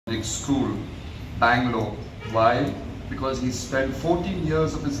School, Bangalore. Why? Because he spent 14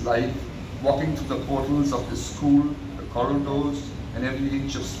 years of his life walking through the portals of the school, the corridors, and every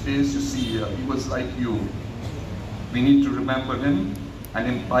inch of space you see here. He was like you. We need to remember him and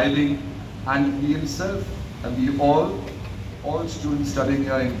imbibing, and he himself, and we all students studying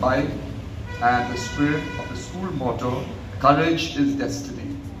here imbibe, and the spirit of the school motto, courage is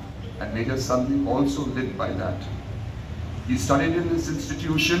destiny. And Major Sandeep also lived by that. He studied in this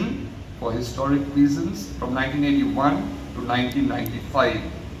institution for historic reasons from 1981 to 1995,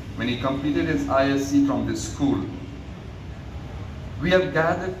 when he completed his ISc from this school. We have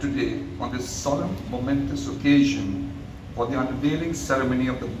gathered today on this solemn, momentous occasion for the unveiling ceremony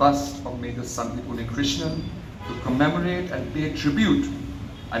of the bust of Major Sandeep Unnikrishnan to commemorate and pay tribute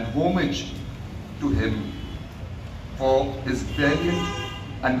and homage to him for his valiant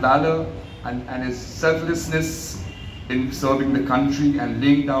and valor and his selflessness in serving the country and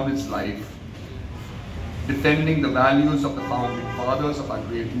laying down his life, defending the values of the founding fathers of our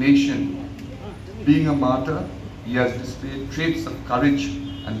great nation. Being a martyr, he has displayed traits of courage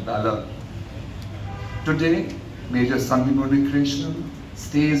and valor. Today, Major Sandeep Unnikrishnan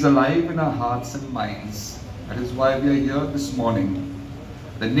stays alive in our hearts and minds. That is why we are here this morning.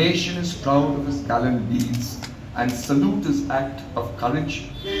 The nation is proud of his gallant deeds and salute his act of courage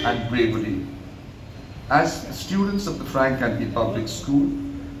and bravery. As students of the Frank and the Public School,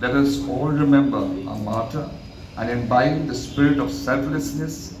 let us all remember our martyr and imbibe the spirit of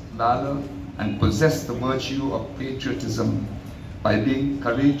selflessness, valor, and possess the virtue of patriotism by being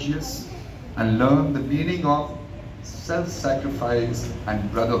courageous and learn the meaning of self-sacrifice and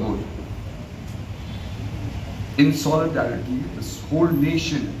brotherhood. In solidarity, this whole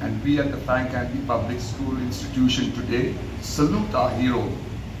nation and we at the Frank and the Public School institution today salute our hero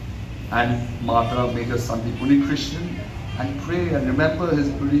and martyr Major Sandeep Unnikrishnan and pray and remember his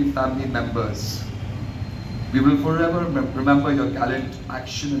bereaved family members. We will forever remember your gallant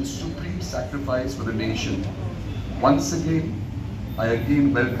action and supreme sacrifice for the nation. Once again, I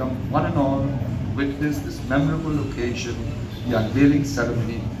again welcome one and all to witness this memorable occasion, the unveiling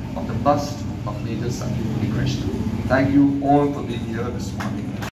ceremony of the bust of Major Sandeep Unnikrishnan. Thank you all for being here this morning.